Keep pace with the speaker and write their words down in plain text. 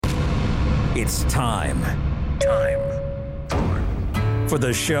It's time for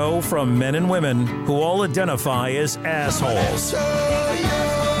the show from men and women who all identify as assholes.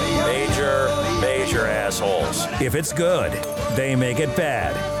 Major assholes. If it's good, they make it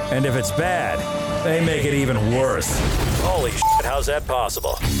bad. And if it's bad, they make it even worse. Holy shit, how's that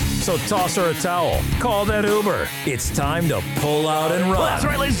possible? So toss her a towel, call that Uber. It's time to pull out and run. Well, that's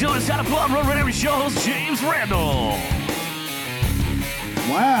right, ladies and gentlemen. It's time to pull out and run right every show host, James Randall.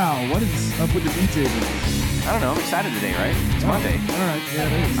 Wow, what is up with the DJ? I don't know. I'm excited today, right? It's Monday. All right, yeah,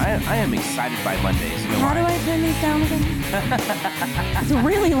 it is. I am excited by Mondays. You know How why? do I turn these down again? It's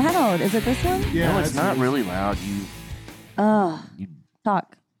really loud. Is it this one? Yeah, No, it's not really loud.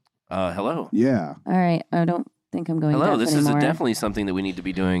 Talk. Hello. Yeah. All right. I don't think I'm going Hello. deaf This anymore. is definitely something that we need to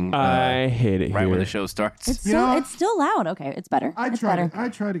be doing I hate it right here. when the show starts. It's You know- still loud. Okay, it's better. I it's try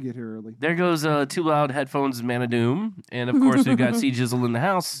better. to get here early. There goes Too Loud Headphones, Man of Doom. And, of course, we've got C. Jizzle in the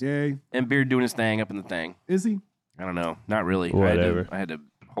house. Yay. And Beard doing his thing up in the thing. Is he? I don't know. Not really. Whatever. I had to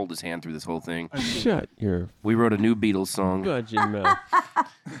hold his hand through this whole thing. Shut your We wrote a new Beatles song. fudgy mouth. All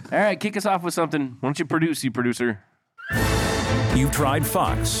right, kick us off with something. Why don't you produce, you producer? You've tried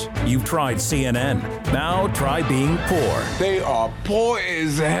Fox. You've tried CNN. Now try being poor. They are poor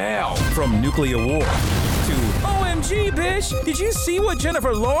as hell. From nuclear war to OMG, bitch! Did you see what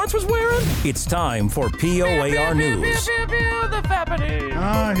Jennifer Lawrence was wearing? It's time for POAR News.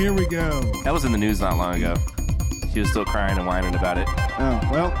 Ah, here we go. That was in the news not long ago. She was still crying and whining about it. Oh,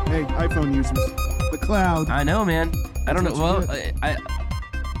 well, hey, iPhone users. The cloud. I know, man. I don't know. That's Well,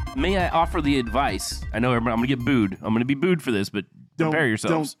 what may I offer the advice? I know I'm going to get booed. I'm going to be booed for this, but prepare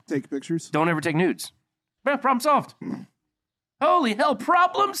yourselves. Don't take pictures. Don't ever take nudes. Problem solved. Holy hell,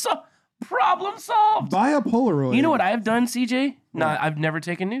 problem solved. Problem solved. Buy a Polaroid. You know what I've done, CJ? No, I've never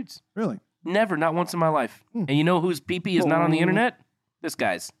taken nudes. Really? Never, not once in my life. And you know whose pee-pee is not on the internet? This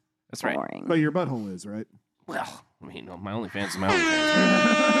guy's. That's right. Boring. But your butthole is, right? Well, I mean, my OnlyFans is my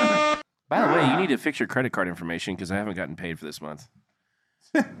OnlyFans. By the way, you need to fix your credit card information because I haven't gotten paid for this month.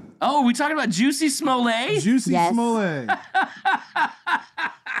 Oh, we talking about Juicy Smollett? Juicy Yes. Smollett.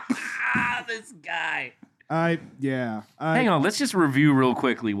 This guy. Hang on, let's just review real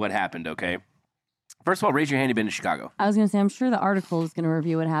quickly what happened, okay? First of all, raise your hand you've been to Chicago. I was going to say, I'm sure the article is going to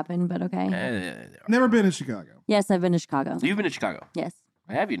review what happened, but okay. Never been in Chicago. Yes, I've been to Chicago. You've been to Chicago. Yes.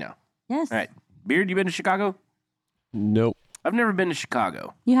 I have you now. Yes. All right. Beard, you been to Chicago? Nope. I've never been to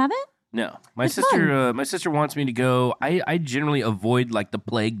Chicago. You haven't? No. My It's sister wants me to go. I generally avoid like the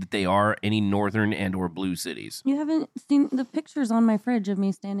plague that they are any northern and or blue cities. You haven't seen the pictures on my fridge of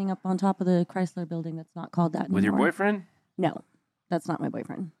me standing up on top of the Chrysler building that's not called that anymore. With your boyfriend? No, that's not my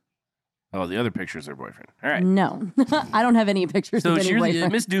boyfriend. Oh, the other picture's their boyfriend. All right. No, I don't have any pictures So of any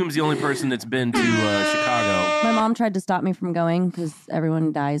boyfriend. Miss Doom's the only person that's been to Chicago. My mom tried to stop me from going because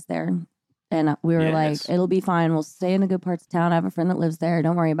everyone dies there. And we were Yes. like, it'll be fine. We'll stay in the good parts of town. I have a friend that lives there.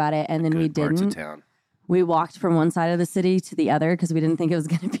 Don't worry about it. And then we Good parts didn't. of town. We walked from one side of the city to the other because we didn't think it was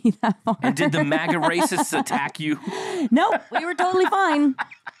going to be that far. And did the MAGA racists attack you? No, we were totally fine.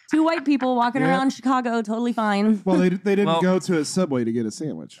 Two white people walking Yeah. around Chicago, totally fine. Well, they didn't Well- go to a Subway to get a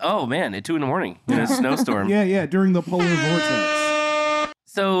sandwich. Oh man, at 2 a.m. in a snowstorm. Yeah, during the polar vortex.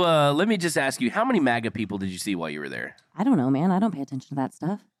 So let me just ask you, how many MAGA people did you see while you were there? I don't know, man. I don't pay attention to that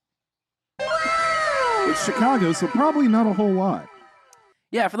stuff. It's Chicago, so probably not a whole lot.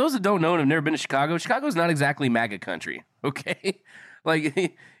 Yeah, for those that don't know and have never been to Chicago, Chicago's not exactly MAGA country. Okay,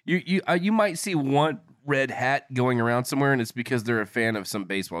 like you might see one red hat going around somewhere, and it's because they're a fan of some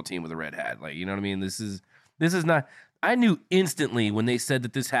baseball team with a red hat. Like, you know what I mean? This is not. I knew instantly when they said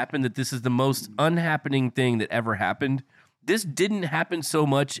that this happened that this is the most unhappening thing that ever happened. This didn't happen so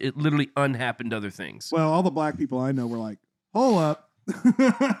much; it literally unhappened other things. Well, all the black people I know were like, hold up.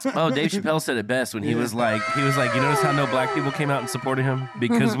 Oh, Dave Chappelle said it best when he was like, you notice how no black people came out and supported him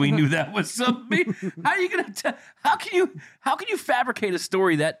because we knew that was something. How are you gonna tell? How can you fabricate a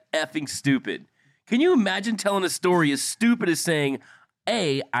story that effing stupid? Can you imagine telling a story as stupid as saying,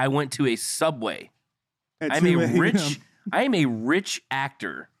 "A, I went to a Subway. At I'm a 2 a.m. rich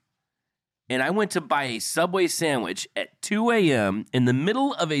actor, and I went to buy a Subway sandwich at 2 a.m. in the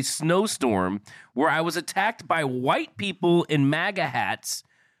middle of a snowstorm where I was attacked by white people in MAGA hats."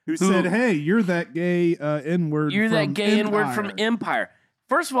 Who said, hey, you're that gay N-word You're from that gay Empire. N-word from Empire.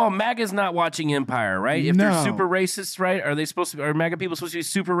 First of all, MAGA's not watching Empire, right? If No. they're super racist, right? Are MAGA people supposed to be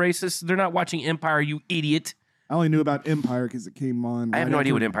super racist? They're not watching Empire, you idiot. I only knew about Empire because it came on. I have right no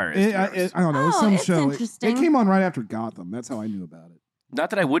idea after- what Empire is, to be honest. I don't know. It was Oh, some it's show. interesting. It came on right after Gotham. That's how I knew about it. Not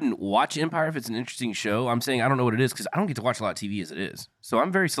that I wouldn't watch Empire if it's an interesting show. I'm saying I don't know what it is because I don't get to watch a lot of TV as it is. So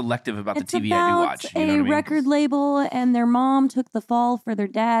I'm very selective about the TV I do watch. It's You know about what I a mean? record label, and their mom took the fall for their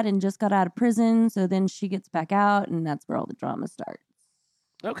dad and just got out of prison. So then she gets back out, and that's where all the drama starts.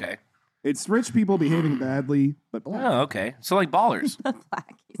 Okay. It's rich people behaving badly, but black. Oh, okay. So like Ballers.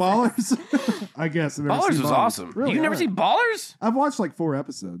 Black. Ballers. I guess I've never Ballers seen was awesome. Really? You never Alright. seen Ballers? I've watched like 4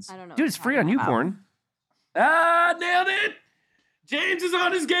 episodes. I don't know. Dude, it's free on YouPorn. Ah, nailed it. James is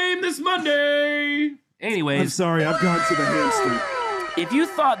on his game this Monday. I'm Anyways, sorry, I've gone to the hamster. if you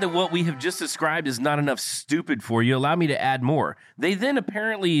thought that what we have just described is not enough stupid for you, allow me to add more. They then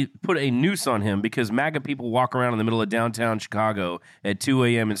apparently put a noose on him because MAGA people walk around in the middle of downtown Chicago at 2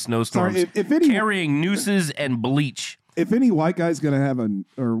 a.m. in snowstorms Sorry, if any- carrying nooses and bleach. If any white guy's gonna have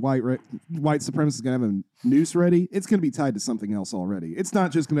white supremacist is gonna have a noose ready, it's gonna be tied to something else already. It's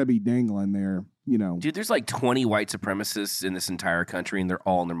not just gonna be dangling there, you know. Dude, there's like 20 white supremacists in this entire country, and they're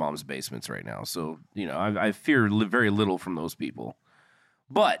all in their mom's basements right now. So, you know, I fear very little from those people.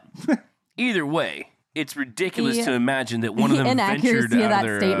 But either way, it's ridiculous The to imagine that one of them ventured inaccuracy of out that of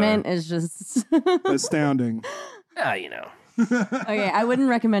their statement is just Astounding. you know. okay. I wouldn't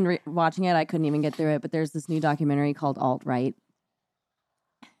recommend watching it. I couldn't even get through it. But there's this new documentary called Alt Right,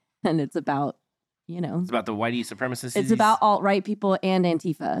 and it's about It's about the whitey supremacists. it's about alt right people and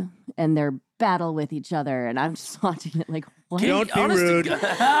Antifa and their battle with each other. And I'm just watching it like, what?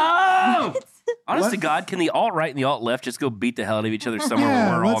 Honest to God, can the alt right and the alt left just go beat the hell out of each other somewhere Yeah,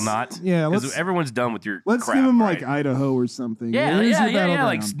 where we're all let's- not? yeah, because let's- everyone's done with your Let's crap, give them right? like Idaho or something. Yeah, Where's your yeah, battleground?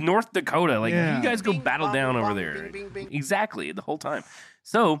 like North Dakota. Like, Yeah. you guys go battle down over there. Exactly, the whole time.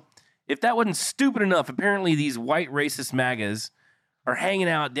 So, if that wasn't stupid enough, apparently these white racist MAGAs are hanging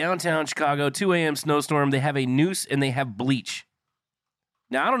out downtown Chicago, 2 a.m. snowstorm. They have a noose and they have bleach.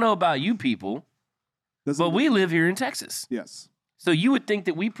 Now, I don't know about you people, Doesn't- but we live here in Texas. yes. So you would think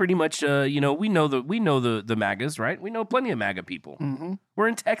that we pretty much, we know the MAGAs, right? We know plenty of MAGA people. Mm-hmm. We're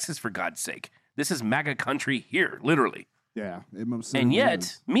in Texas, for God's sake. This is MAGA country here, literally. Yeah. It most And certainly yet,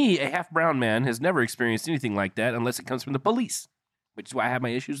 is. me, a half brown man, has never experienced anything like that unless it comes from the police, which is why I have my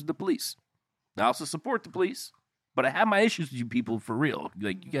issues with the police. I also support the police, but I have my issues with you people for real.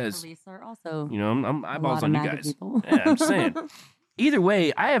 Like, you guys, Police are also I'm a eyeballs lot on of you MAGA guys. people. Yeah, I'm saying. Either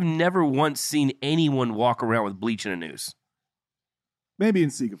way, I have never once seen anyone walk around with bleach and a noose. Maybe in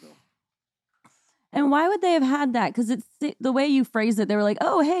Seagoville. And why would they have had that? Because it's the way you phrase it. They were like,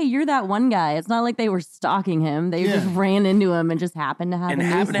 "Oh, hey, you're that one guy." It's not like they were stalking him. They Yeah. just ran into him and just happened to have And a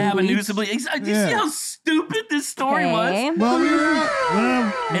happen to have a noose bleach. of bleach. Exactly. Do you Yeah. see how stupid this story Okay. was?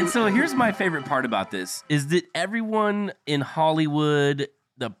 Well, And so here's my favorite part about this is that everyone in Hollywood,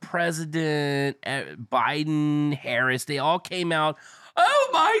 the president, Biden, Harris, they all came out, "Oh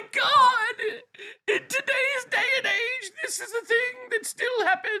my God, in today's day and age, this is a thing that still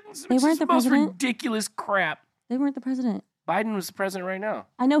happens." They It's weren't the the most president. ridiculous crap. They weren't the president. Biden was the president right now.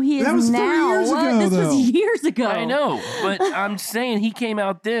 I know he is That was 3 now. years What? ago, This though. was years ago. I know, but I'm saying he came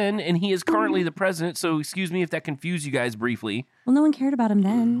out then, and he is currently the president. So excuse me if that confused you guys briefly. Well, no one cared about him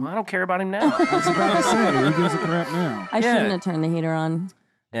then. I don't care about him now. I was about to say, who gives a crap now? I Yeah. shouldn't have turned the heater on.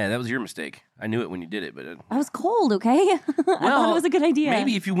 Yeah, that was your mistake. I knew it when you did it, but I was cold, okay? I thought it was a good idea.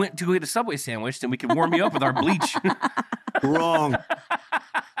 Maybe if you went to go get a Subway sandwich, then we could warm you up with our bleach. Wrong.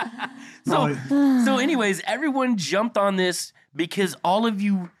 So anyways, everyone jumped on this because all of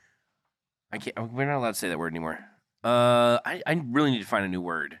you. We're not allowed to say that word anymore. I really need to find a new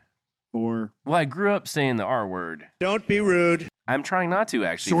word. Or Well, I grew up saying the R word. Don't be rude. I'm trying not to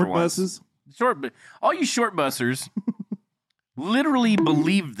actually. short for once. buses. All you short bussers literally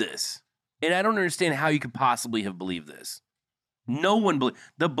believed this, and I don't understand how you could possibly have believed this. No one believed.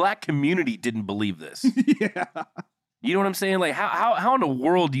 The black community didn't believe this. Yeah. You know what I'm saying? Like, how in the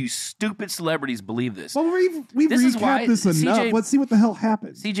world do you stupid celebrities believe this? Well, we've This is recapped why- this enough. CJ Let's see what the hell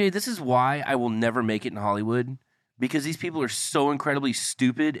happened. CJ, this is why I will never make it in Hollywood, because these people are so incredibly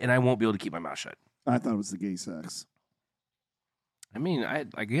stupid, and I won't be able to keep my mouth shut. I thought it was the gay sex. I mean, I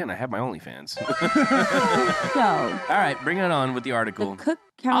have my OnlyFans. So, All right, bring it on with the the article. Cook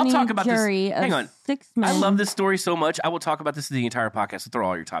I'll County talk about this. jury Hang of on. 6 men. I love this story so much. I will talk about this the entire podcast. So throw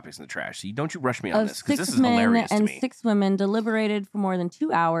all your topics in the trash. So don't you rush me on Of this, because 6 this is men hilarious to and me. 6 women deliberated for more than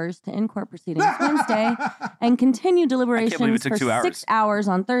 2 hours to end court proceedings Wednesday and continued deliberations took for 2 hours. 6 hours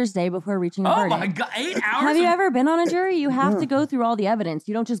on Thursday before reaching a Oh verdict. my God, 8 hours? Have you ever been on a jury? You have to go through all the evidence.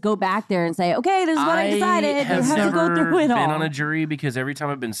 You don't just go back there and say, "Okay, this is what I decided." You have have to never go through it been all. on a jury because every time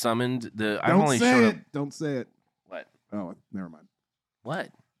I've been summoned, I've Don't only say showed it. up. Don't say it. What? Oh, never mind. What?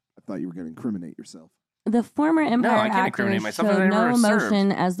 I thought you were going to incriminate yourself. The former Empire I can't incriminate actors myself. showed I never no served.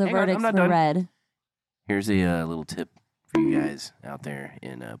 emotion as the Hang on, I'm verdicts not were done. read. Here's a little tip for you guys out there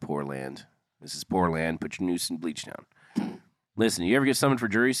in poor land. This is poor land. Put your noose and bleach down. Listen, you ever get summoned for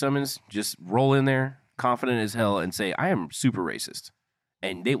jury summons? Just roll in there, confident as hell, and say, I am super racist.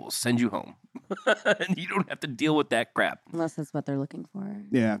 And they will send you home. And you don't have to deal with that crap. Unless that's what they're looking for.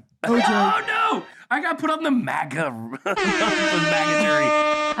 Yeah. Oh, no! I got put on the MAGA, the MAGA jury.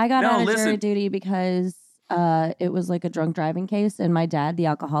 I got out of listen. jury duty because it was like a drunk driving case, and my dad, the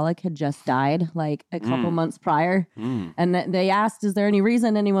alcoholic, had just died like a couple months prior. And they asked, "Is there any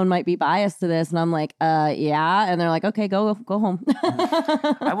reason anyone might be biased to this?" And I'm like, "Yeah." And they're like, "Okay, go home."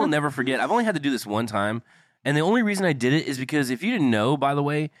 I will never forget. I've only had to do this one time. And the only reason I did it is because if you didn't know, by the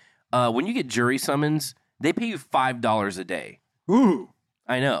way, when you get jury summons, they pay you $5 a day. Ooh.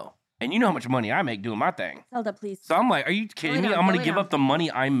 I know. And you know how much money I make doing my thing. Zelda, please. So I'm like, are you kidding me? I'm going to give up the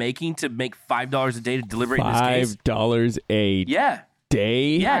money I'm making to make $5 a day to deliberate in this case? $5 a Yeah.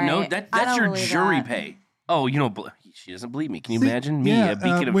 day? Yeah, no, Right. I that's don't your believe jury that. pay. Oh, you know, she doesn't believe me. Can you See, imagine me, yeah, a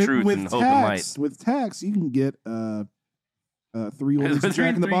beacon of with, truth with and tax, hope and light? With tax, you can get 3 orders of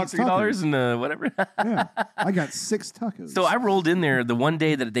Jack in the Box $3 tacos. and whatever. Yeah, I got 6 tacos. So I rolled in there the one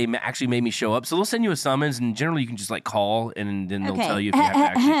day that they actually made me show up. So they'll send you a summons, and generally you can just like call, and then they'll tell you if you have to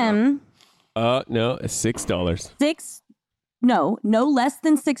actually show up. No, it's $6. No less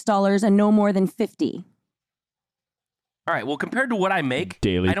than $6 and no more than $50. All right. Well, compared to what I make,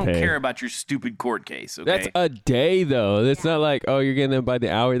 Daily I don't pay. care about your stupid court case. Okay. That's a day, though. That's not like, oh, you're getting them by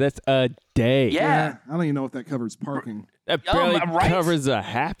the hour. That's a day. yeah. I don't even know if that covers parking. That Oh, barely right? covers a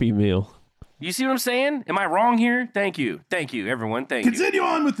Happy Meal. You see what I'm saying? Am I wrong here? Thank you, everyone. Thank you. Continue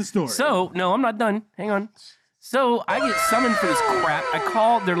on with the story. So, no, I'm not done. Hang on. So I get summoned for this crap. I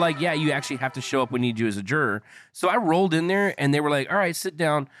called. They're like, yeah, you actually have to show up. We need you as a juror. So I rolled in there, and they were like, all right, sit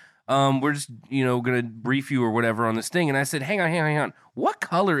down. We're just, going to brief you or whatever on this thing. And I said, hang on. What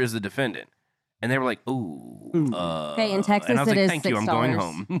color is the defendant? And they were like, ooh. Okay, in Texas and I was it like, is thank you, I'm going $6.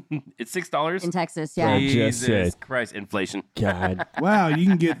 home. It's $6? In Texas, yeah. Right. just Jesus said. Christ, inflation. God. Wow, you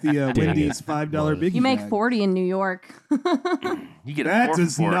can get the Dang Wendy's it. $5 biggie You make bag. 40 in New York. You get a That 4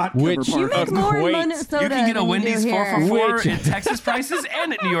 does for 4. not cover Which- You parking. make more in Equates. Minnesota You can get a than Wendy's you do 4 here. for 4 Which- in Texas prices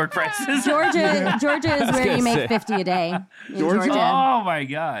and at New York prices. Georgia is where gonna you make say. 50 a day. In Georgia? Georgia. Oh my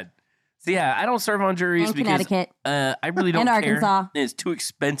God. So yeah, I don't serve on juries And because Connecticut. I really don't And care. Arkansas. It's too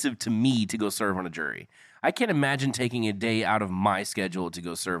expensive to me to go serve on a jury. I can't imagine taking a day out of my schedule to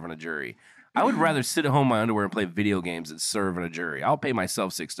go serve on a jury. I would rather sit at home in my underwear and play video games than serve on a jury. I'll pay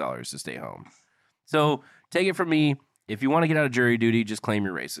myself $6 to stay home. So take it from me. If you want to get out of jury duty, just claim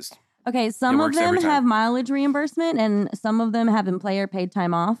you're racist. Okay, some It of works them every time. have mileage reimbursement, and some of them have employer paid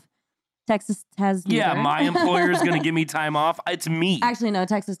time off. Texas has Yeah, neither. my employer is going to give me time off. It's me. Actually, no,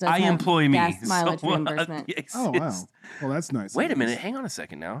 Texas does. I have employ me. gas mileage So, reimbursement. yes, Oh, wow. yes. Well, that's nice. Wait a minute. Hang on a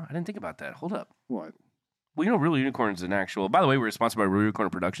second now. I didn't think about that. Hold up. What? Well, Real Unicorn is an actual. By the way, we're sponsored by Real Unicorn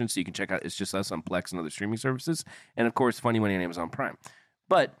Productions, so you can check out It's Just Us on Plex and other streaming services, and of course, Funny Money on Amazon Prime.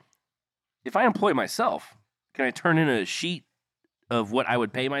 But if I employ myself, can I turn in a sheet of what I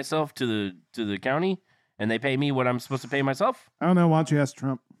would pay myself to the county, and they pay me what I'm supposed to pay myself? I don't know. Why don't you ask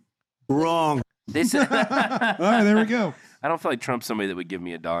Trump? Wrong. They said, All right, there we go. I don't feel like Trump's somebody that would give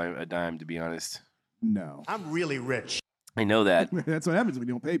me a dime, to be honest. No. I'm really rich. I know that. That's what happens when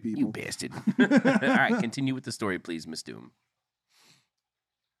you don't pay You people. bastard. All right, continue with the story, please, Miss Doom.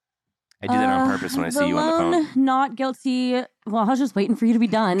 I do that on purpose when I see you on the phone. lone not guilty. Well, I was just waiting for you to be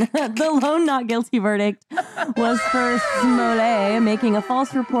done. The lone not guilty verdict was for Smollett making a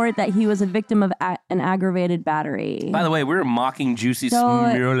false report that he was a victim of an aggravated battery. By the way, we're mocking Juicy So,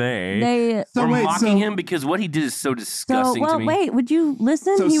 Smollett. They So We're wait, mocking so- him because what he did is so disgusting to me. wait, would you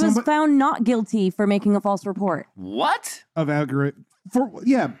listen? So He was somebody- found not guilty for making a false report. What? Of algorithm.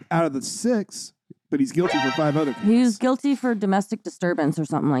 Out of the 6, but he's guilty for 5 other things. He was guilty for domestic disturbance or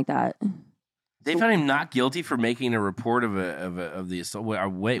something like that. They found him not guilty for making a report of the assault.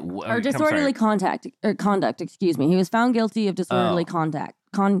 Wait, Or disorderly conduct, excuse me. He was found guilty of disorderly conduct,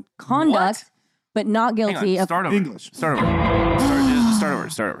 What? but not guilty of. Start over. English. Start over.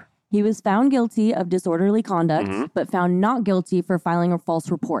 Start over. He was found guilty of disorderly conduct, Mm-hmm. but found not guilty for filing a false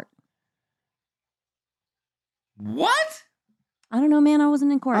report. What? I don't know, man. I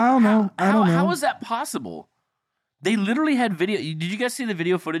wasn't in court. I don't know. I don't know. How is that possible? They literally had video. Did you guys see the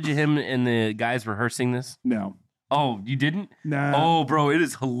video footage of him and the guys rehearsing this? No. Oh, you didn't? Nah. Oh, bro, it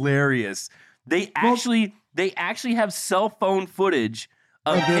is hilarious. They actually have cell phone footage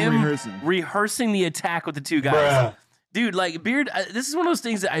of Of them him rehearsing. the attack with the 2 guys. Dude, like Beard, this is one of those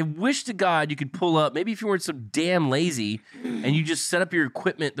things that I wish to God you could pull up. Maybe if you weren't so damn lazy and you just set up your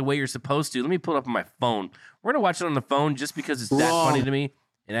equipment the way you're supposed to. Let me pull it up on my phone. We're gonna watch it on the phone just because it's that funny to me,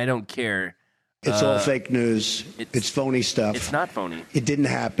 and I don't care. It's all fake news. It's phony stuff. It's not phony. It didn't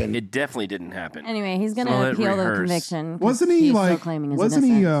happen. It definitely didn't happen. Anyway, he's going So to let appeal the rehearse. conviction. 'cause Wasn't he he's still like? claiming his Wasn't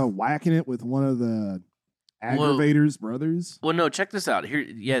he innocence. whacking it with one of the aggravators brothers? Well, no, check this out. Here,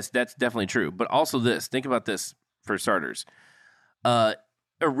 yes, that's definitely true. But also this. Think about this for starters.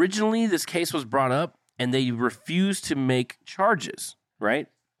 Originally, this case was brought up, and they refused to make charges, right?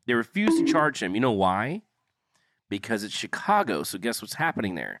 They refused to charge him. You know why? Because it's Chicago. So guess what's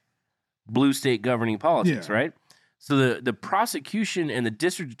happening there? Blue state governing politics, Yeah. right? So the prosecution and the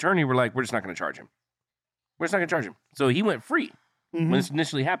district attorney were like, we're just not going to charge him. We're just not going to charge him. So he went free when this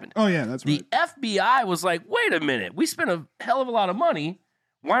initially happened. Oh yeah, that's right. The FBI was like, wait a minute. We spent a hell of a lot of money.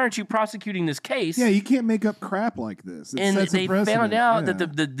 Why aren't you prosecuting this case? Yeah, you can't make up crap like this. It And sets a they precedent. found out Yeah.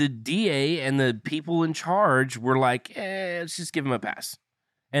 that the DA and the people in charge were like, let's just give him a pass.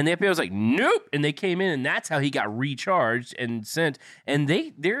 And the FBI was like, nope. And they came in, and that's how he got recharged and sent. And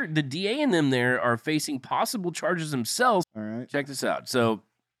the DA and them there are facing possible charges themselves. All right. Check this out. So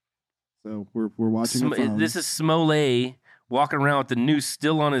we're watching the phone. this is Smollett walking around with the noose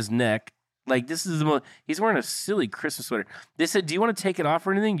still on his neck. Like, this is the most, he's wearing a silly Christmas sweater. They said, do you want to take it off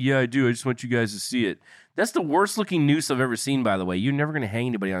or anything? Yeah, I do. I just want you guys to see it. That's the worst looking noose I've ever seen, by the way. You're never going to hang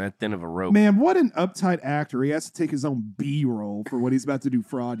anybody on that thin of a rope. Man, what an uptight actor. He has to take his own B-roll for what he's about to do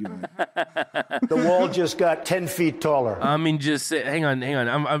fraudulent. The wall just got 10 feet taller. I mean, just hang on.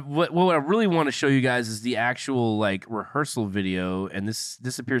 What I really want to show you guys is the actual like rehearsal video, and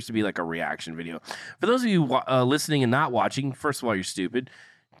this appears to be like a reaction video. For those of you listening and not watching, first of all, you're stupid.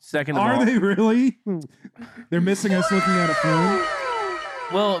 Second of all, Are they really? They're missing us looking at a phone?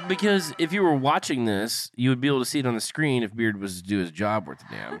 well, because if you were watching this, you would be able to see it on the screen if Beard was to do his job worth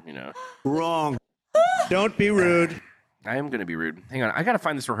a damn. You know, Wrong. Don't be rude. I am going to be rude. Hang on, I got to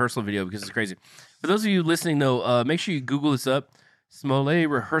find this rehearsal video because it's crazy. For those of you listening, though, make sure you Google this up. Smollett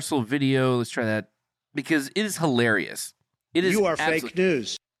rehearsal video. Let's try that because it is hilarious. It is. You are fake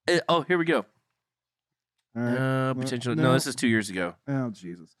news. Oh, here we go. All right. Potential. No. No, this is 2 years ago. Oh,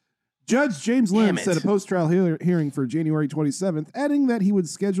 Jesus. Judge James Damn Lynn it. set a post-trial hearing for January 27th, adding that he would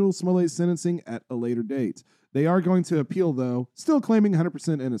schedule Smollett's sentencing at a later date. They are going to appeal, though, still claiming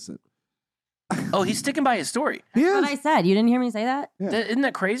 100% innocent. Oh, he's sticking by his story. He What is. I said. You didn't hear me say that? Yeah. Isn't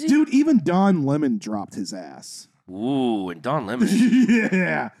that crazy? Dude, even Don Lemon dropped his ass. Ooh, and Don Lemon.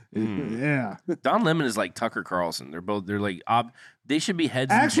 Yeah. Hmm. Yeah. Don Lemon is like Tucker Carlson. They're like they should be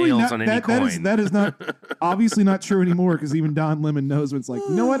heads Actually, and tails not, on any coin. that is not obviously not true anymore because even Don Lemon knows when it's like, you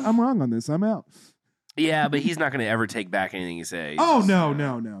know what? I'm wrong on this. I'm out. Yeah, but he's not going to ever take back anything he says. Oh, no.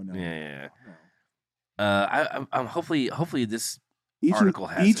 Yeah. I'm hopefully this. Each Article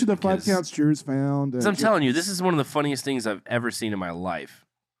of, has each it of the 5 because- counts jurors found. 'Cause I'm telling you, this is one of the funniest things I've ever seen in my life.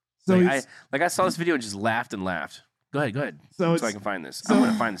 So Like, he's- I saw this video and just laughed and laughed. Go ahead. So So I it's- can find this. so- I'm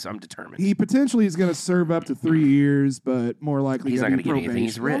going to find this. I'm determined. he potentially is going to serve up to 3 years, but more likely He's not gonna gonna be get anything.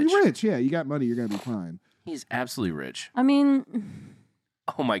 He's probation. rich. Well, you're rich. Yeah, you got money. You're going to be fine. He's absolutely rich. I mean,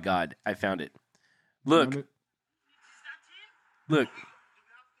 Oh my God, I found it. Look.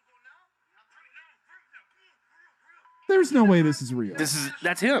 There's no way this is real.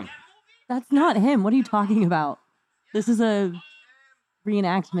 That's him. that's not him. What are you talking about? This is a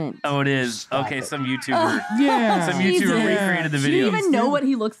reenactment. Oh, it is. Okay, some YouTuber. Yeah. Some Jesus. YouTuber recreated the Do you video. even know what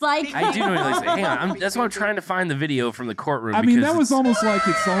he looks like? I do know what he looks like. Hang on. That's why I'm trying to find the video from the courtroom. I mean, because that was it's- almost like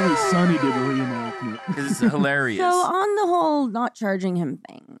It's Always Sunny did a reenactment. because it's hilarious. So on the whole not charging him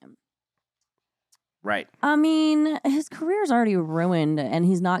thing, Right. I mean, his career's already ruined and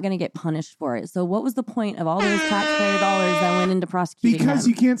he's not going to get punished for it. So what was the point of all those taxpayer dollars that went into prosecuting Because him?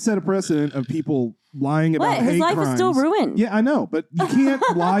 you can't set a precedent of people lying about What? hate His life crimes. is still ruined. Yeah, I know, but you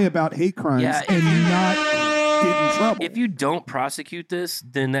can't lie about hate crimes Yeah. and not get in trouble. If you don't prosecute this,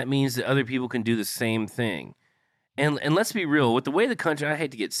 then that means that other people can do the same thing. And let's be real, with the way the country, I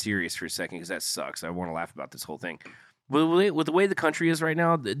hate to get serious for a second because that sucks. I want to laugh about this whole thing. With the way the country is right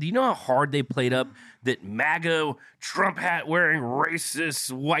now, do you know how hard they played up that MAGA, Trump hat wearing racist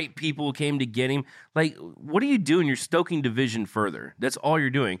white people came to get him? Like, what are you doing? You're stoking division further. That's all you're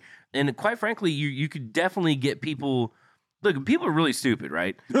doing. And quite frankly, you could definitely get people. Look, people are really stupid,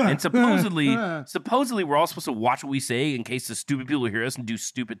 right? And supposedly we're all supposed to watch what we say in case the stupid people hear us and do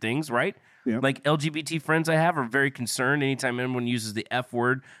stupid things, right? Yep. Like LGBT friends I have are very concerned anytime anyone uses the F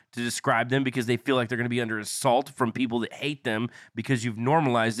word to describe them because they feel like they're going to be under assault from people that hate them because you've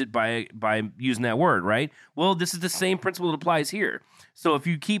normalized it by using that word, right? Well, this is the same principle that applies here. So if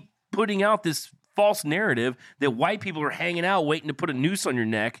you keep putting out this false narrative that white people are hanging out waiting to put a noose on your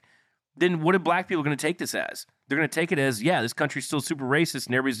neck, then what are black people going to take this as? They're going to take it as, yeah, this country's still super racist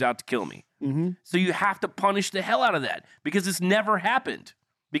and everybody's out to kill me. Mm-hmm. So you have to punish the hell out of that because it's never happened.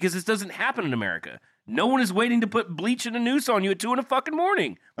 because this doesn't happen in America. No one is waiting to put bleach in a noose on you at 2 a.m.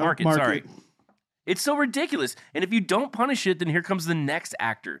 morning. Mark it, sorry. It's so ridiculous. And if you don't punish it, then here comes the next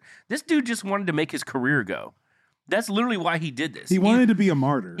actor. This dude just wanted to make his career go. That's literally why he did this. He wanted to be a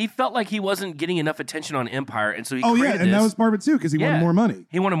martyr. He felt like he wasn't getting enough attention on Empire, and so he and created this. that was part of it too, because he wanted more money.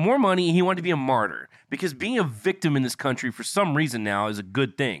 He wanted more money, and he wanted to be a martyr. Because being a victim in this country for some reason now is a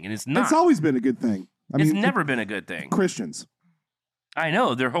good thing, and it's not. It's always been a good thing. It's never been a good thing. Christians. I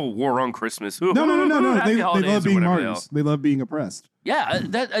know, their whole war on Christmas. No. They love being martyrs. They love being oppressed. Yeah,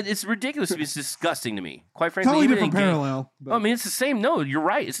 it's ridiculous. It's disgusting to me. Quite frankly, Totally different parallel. I mean, it's the same. No, you're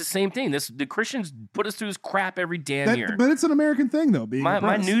right. It's the same thing. The Christians put us through this crap every damn year. But it's an American thing, though. Being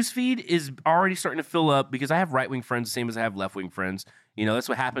my news feed is already starting to fill up because I have right wing friends, the same as I have left wing friends. You know, that's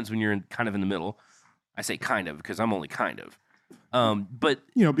what happens when you're kind of in the middle. I say kind of because I'm only kind of. But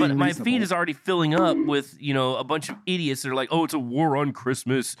my feed is already filling up with a bunch of idiots that are like, oh, it's a war on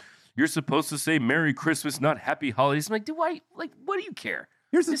Christmas. You're supposed to say Merry Christmas, not Happy Holidays. I'm like, what do you care?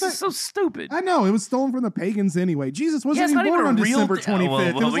 Here's the this thing. is so stupid. I know. It was stolen from the pagans anyway. Jesus wasn't even born on December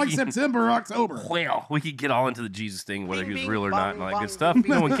 25th. It was like September or October. Well, we could get all into the Jesus thing, whether he was real or not and all that good stuff.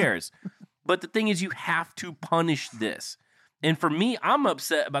 No one cares. But the thing is, you have to punish this. And for me, I'm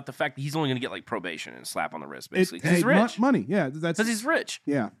upset about the fact that he's only going to get like probation and a slap on the wrist, basically. Because he's rich. Money, yeah. Because he's rich.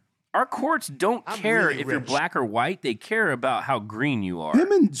 Yeah. Our courts don't care if you're black or white. They care about how green you are.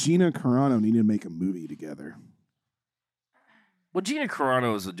 Him and Gina Carano need to make a movie together. Well, Gina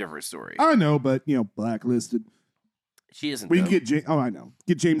Carano is a different story. I know, but, blacklisted. She isn't. We can get I know.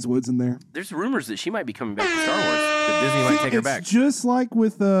 Get James Woods in there. There's rumors that she might be coming back to Star Wars. That Disney might take her back. It's just like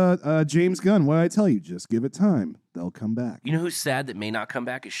with James Gunn. What I tell you, just give it time. They'll come back. You know who's sad that may not come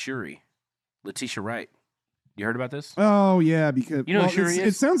back is Shuri, Letitia Wright. You heard about this? Oh yeah, because you know who Shuri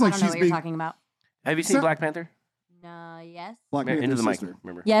is. It sounds like I don't know she's what you're talking about. Have you seen Black Panther? No. Yes. Black Panther's into the mic. sister.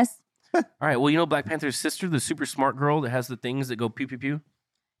 Remember? Yes. All right. Well, you know Black Panther's sister, the super smart girl that has the things that go pew pew pew.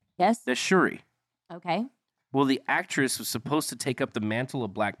 Yes. That's Shuri. Okay. Well, the actress was supposed to take up the mantle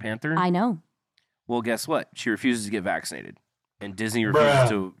of Black Panther. I know. Well, guess what? She refuses to get vaccinated. And Disney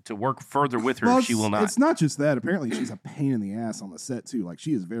refuses to work further with her if she will not. It's not just that. Apparently, she's a pain in the ass on the set, too. Like,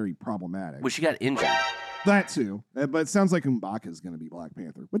 she is very problematic. Well, she got injured. That, too. But it sounds like M'Baka is going to be Black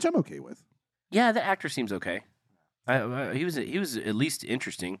Panther, which I'm okay with. Yeah, the actor seems okay. He was at least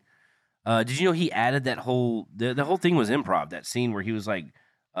interesting. Did you know he added that whole... The whole thing was improv, that scene where he was, like,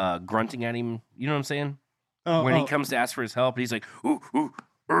 grunting at him. You know what I'm saying? When he comes to ask for his help, he's like, ooh,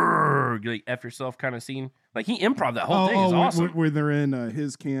 like F yourself kind of scene. Like, he improv that whole thing. It's awesome. Where they're in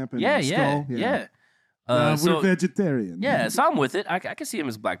his camp and yeah. We're vegetarian. Yeah, so I'm with it. I can see him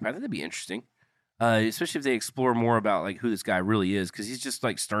as Black Panther. That'd be interesting. Especially if they explore more about, like, who this guy really is, because he's just,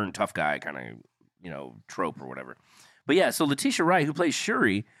 like, stern, tough guy kind of, trope or whatever. But, yeah, so Letitia Wright, who plays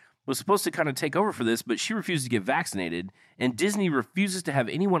Shuri, was supposed to kind of take over for this, but she refused to get vaccinated, and Disney refuses to have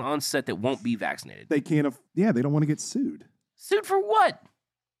anyone on set that won't be vaccinated. They can't. They don't want to get sued. Sued for what?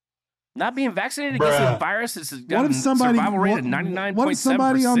 Not being vaccinated against the virus is got a survival rate of 99.7%. What if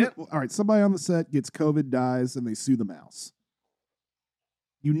somebody on the set gets COVID, dies, and they sue the mouse?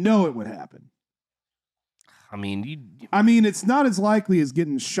 You know it would happen. I mean, it's not as likely as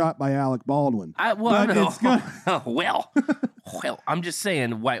getting shot by Alec Baldwin. Well, I'm just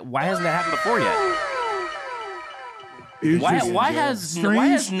saying, why hasn't that happened before yet? Why has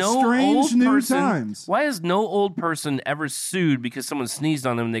no old person ever sued because someone sneezed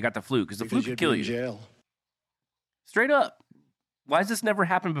on them and they got the flu? Because the flu could kill you. Jail. Straight up. Why has this never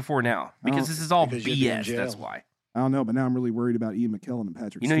happened before now? Because this is all BS. That's why. I don't know, but now I'm really worried about Ian McKellen and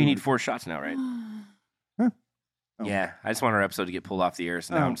Patrick. You need 4 shots now, right? Huh? Oh. Yeah, I just want our episode to get pulled off the air,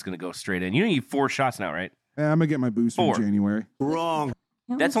 so now I'm just going to go straight in. You need 4 shots now, right? Yeah, I'm going to get my booster in January. Wrong.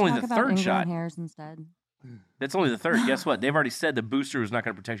 That's only the 3rd shot. Hairs instead. That's only the 3rd. Guess what? They've already said the booster is not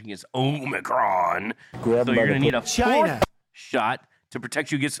going to protect you against Omicron. Grab so you're going to need a 4th shot to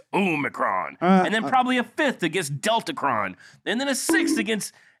protect you against Omicron. And then probably a 5th against Deltacron. And then a 6th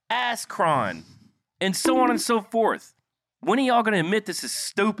against Ascron. And so on and so forth. When are y'all going to admit this is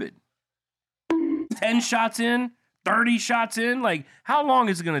stupid? 10 shots in? 30 shots in? Like, how long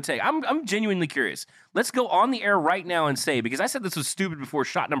is it going to take? I'm genuinely curious. Let's go on the air right now and say, because I said this was stupid before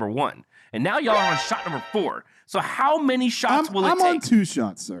shot number 1, and now y'all are on shot number 4. So how many shots will it take? I'm on 2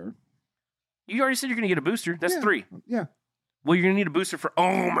 shots, sir. You already said you're going to get a booster. That's 3. Yeah. Well, you're going to need a booster for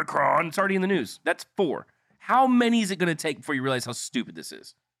Omicron. It's already in the news. That's 4. How many is it going to take before you realize how stupid this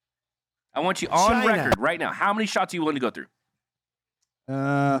is? I want you on record right now. How many shots are you willing to go through?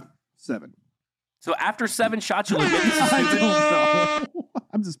 7. So after 7 shots, you'll admit this is stupid? I don't know.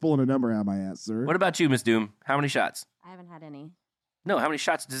 I'm just pulling a number out of my ass, sir. What about you, Miss Doom? How many shots? I haven't had any. No, how many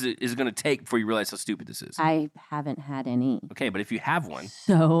shots is it going to take before you realize how stupid this is? I haven't had any. Okay, but if you have one.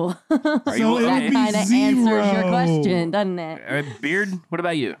 So, Are So you, it would okay. be kind of answers your zero. question, doesn't it? All right, Beard, what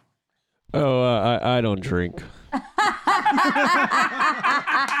about you? Oh, I don't drink.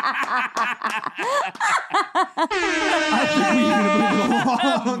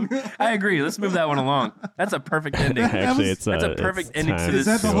 I agree. Let's move that one along. That's a perfect ending. Actually, was- That's a perfect ending to time. this. Is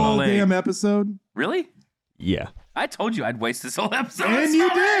that the whole Soleil. damn episode? Really? Yeah. I told you I'd waste this whole episode. And you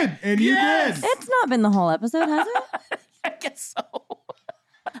did. And you Yes! did. It's not been the whole episode, has it? I guess so.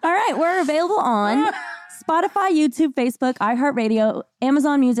 All right, we're available on Spotify, YouTube, Facebook, iHeartRadio,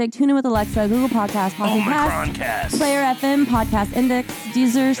 Amazon Music, TuneIn with Alexa, Google Podcasts, Pocket Omicron Cast, cast. Player FM, Podcast Index,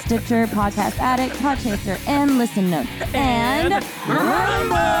 Deezer, Stitcher, Podcast Addict, Podchaser, and Listen Note. And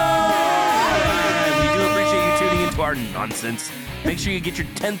Rumble! We do appreciate you tuning into our nonsense. Make sure you get your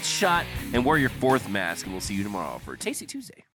 10th shot and wear your 4th mask, and we'll see you tomorrow for Tasty Tuesday.